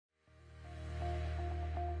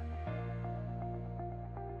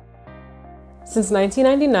Since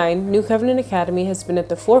 1999, New Covenant Academy has been at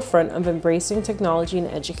the forefront of embracing technology in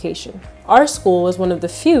education. Our school was one of the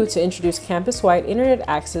few to introduce campus-wide internet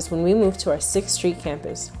access when we moved to our 6th Street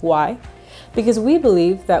campus. Why? Because we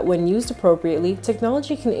believe that when used appropriately,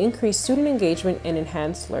 technology can increase student engagement and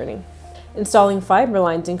enhance learning. Installing fiber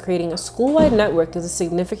lines and creating a school-wide network is a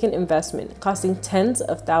significant investment, costing tens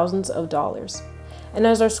of thousands of dollars. And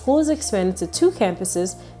as our school has expanded to 2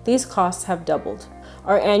 campuses, these costs have doubled.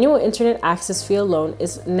 Our annual internet access fee alone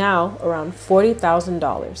is now around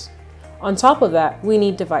 $40,000. On top of that, we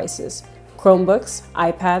need devices, Chromebooks,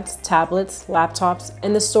 iPads, tablets, laptops,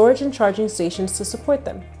 and the storage and charging stations to support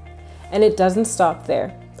them. And it doesn't stop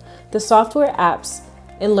there. The software apps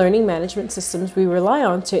and learning management systems we rely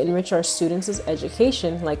on to enrich our students'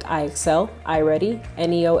 education, like iExcel, iReady,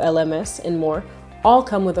 NEO LMS, and more, all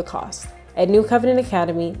come with a cost. At New Covenant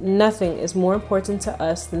Academy, nothing is more important to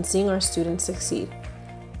us than seeing our students succeed.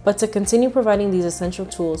 But to continue providing these essential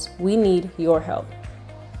tools, we need your help.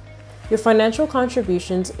 Your financial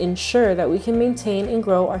contributions ensure that we can maintain and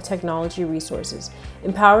grow our technology resources,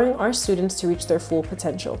 empowering our students to reach their full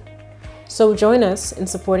potential. So join us in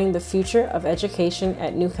supporting the future of education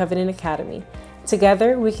at New Covenant Academy.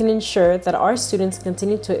 Together, we can ensure that our students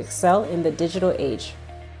continue to excel in the digital age.